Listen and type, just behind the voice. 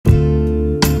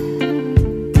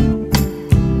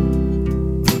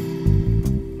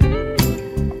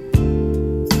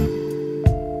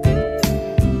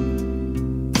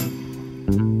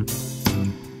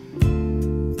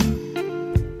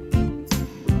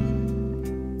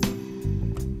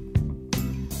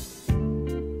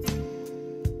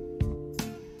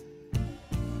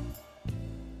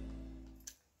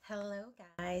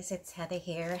guys, it's Heather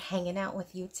here, hanging out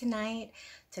with you tonight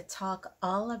to talk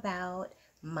all about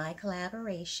my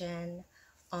collaboration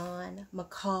on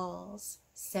McCall's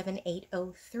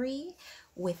 7803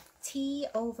 with T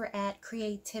over at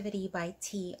Creativity by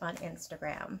T on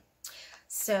Instagram.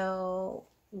 So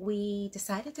we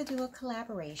decided to do a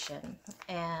collaboration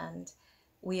and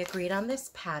we agreed on this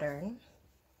pattern,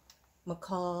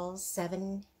 McCall's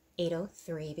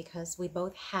 7803, because we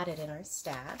both had it in our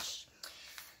stash.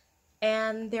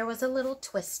 And there was a little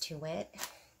twist to it.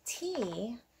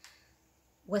 T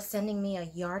was sending me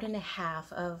 1.5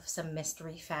 yards of some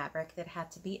mystery fabric that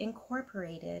had to be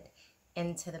incorporated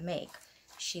into the make.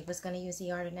 She was going to use 1.5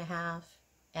 yards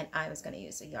and I was going to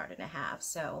use 1.5 yards.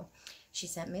 So she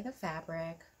sent me the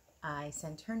fabric, I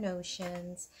sent her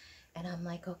notions, and I'm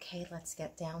like, okay, let's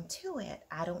get down to it.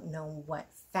 I don't know what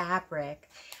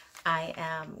fabric I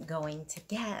am going to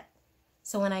get.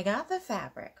 So when I got the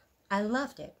fabric, I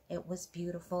loved it. It was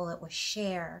beautiful. It was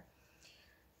sheer.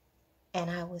 And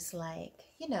I was like,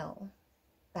 you know,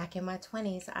 back in my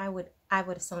 20s, I would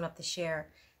have sewn up the sheer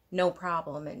no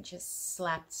problem and just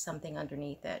slapped something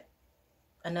underneath it,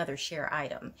 another sheer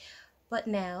item. But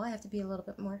now I have to be a little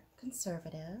bit more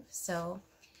conservative. So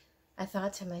I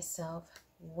thought to myself,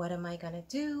 what am I going to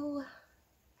do?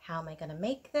 How am I going to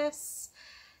make this?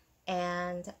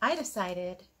 And I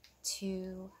decided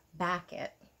to back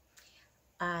it.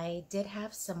 I did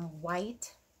have some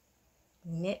white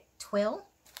knit twill,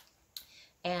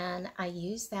 and I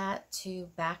used that to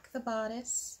back the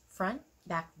bodice front,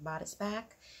 back the bodice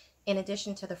back, in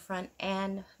addition to the front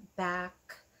and back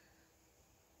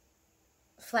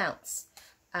flounce.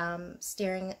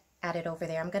 Staring at it over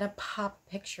there. I'm going to pop a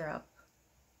picture up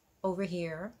over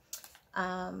here.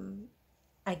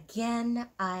 Again,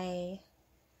 I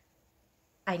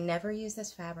never used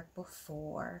this fabric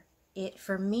before.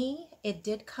 For me, it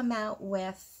did come out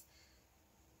with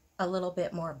a little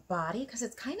bit more body because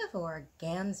it's kind of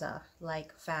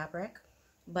organza-like fabric.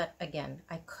 But again,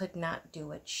 I could not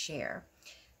do it sheer.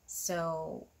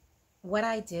 So what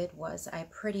I did was I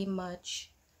pretty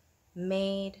much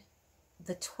made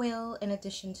the twill in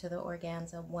addition to the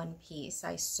organza one piece.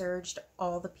 I serged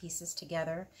all the pieces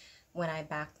together when I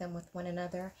backed them with one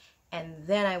another. And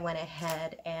then I went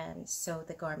ahead and sewed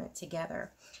the garment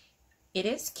together. It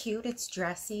is cute, it's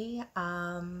dressy.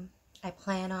 I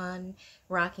plan on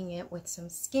rocking it with some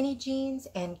skinny jeans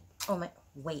and, oh my,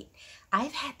 wait.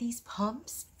 I've had these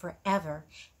pumps forever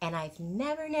and I've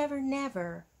never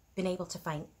been able to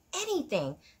find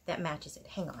anything that matches it.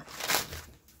 Hang on.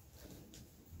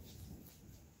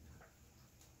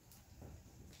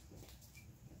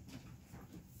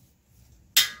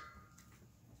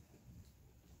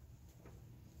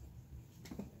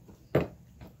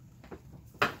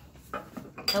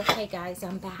 Okay guys,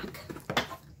 I'm back.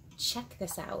 Check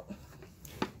this out.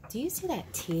 Do you see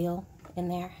that teal in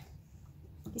there?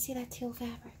 You see that teal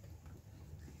fabric?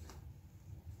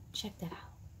 Check that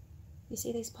out. You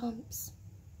see these pumps?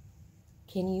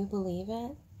 Can you believe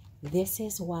it? This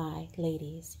is why,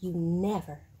 ladies, you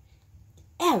never,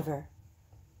 ever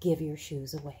give your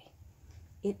shoes away.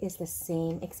 It is the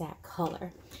same exact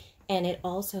color. And it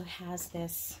also has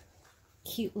this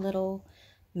cute little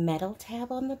metal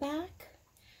tab on the back.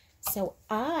 So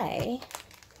I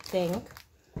think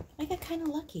I got kind of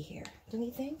lucky here, don't you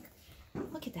think?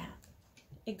 Look at that.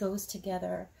 It goes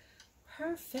together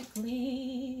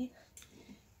perfectly.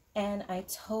 And I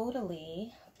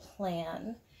totally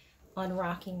plan on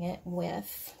rocking it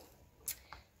with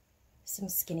some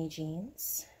skinny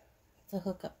jeans, the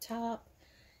hook up top,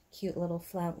 cute little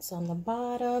flounce on the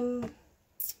bottom.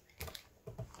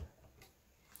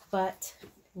 But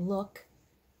look.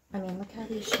 I mean, look how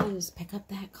these shoes pick up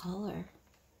that color.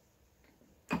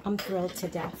 I'm thrilled to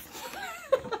death.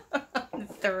 I'm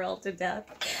thrilled to death.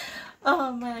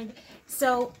 Oh my.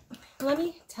 So let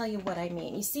me tell you what I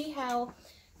mean. You see how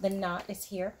the knot is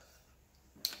here?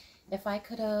 If I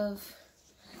could have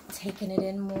taken it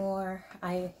in more,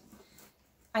 I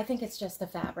think it's just the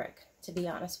fabric, to be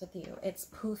honest with you. It's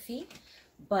poofy,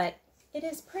 but it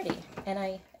is pretty, and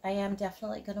I am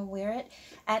definitely going to wear it.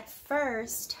 At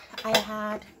first, I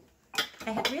had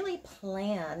really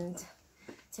planned,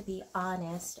 to be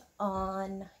honest,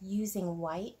 on using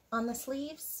white on the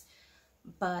sleeves,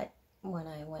 but when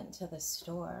I went to the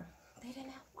store, they didn't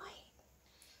have white.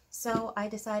 So I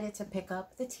decided to pick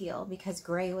up the teal because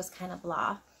gray was kind of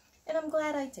blah, and I'm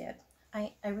glad I did.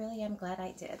 I really am glad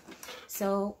I did.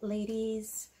 So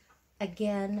ladies,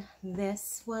 again,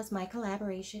 this was my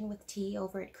collaboration with T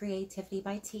over at Creativity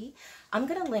by T. I'm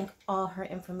going to link all her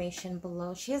information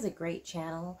below. She has a great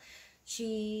channel.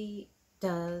 She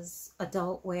does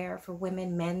adult wear for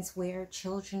women, men's wear,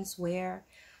 children's wear.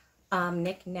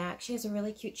 knick-knack. She has a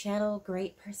really cute channel,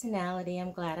 great personality.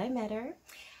 I'm glad I met her.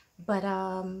 But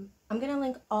I'm going to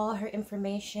link all her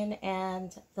information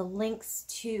and the links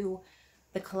to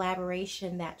the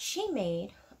collaboration that she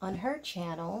made on her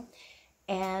channel,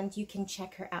 and you can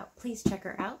check her out. Please check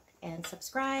her out and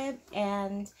subscribe.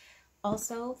 And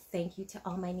also, thank you to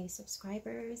all my new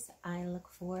subscribers. I look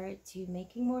forward to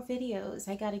making more videos.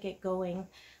 I got to get going.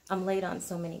 I'm late on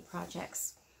so many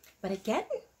projects. But again,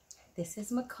 this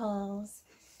is McCall's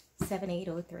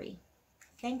 7803.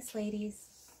 Thanks, ladies.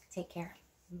 Take care.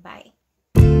 Bye.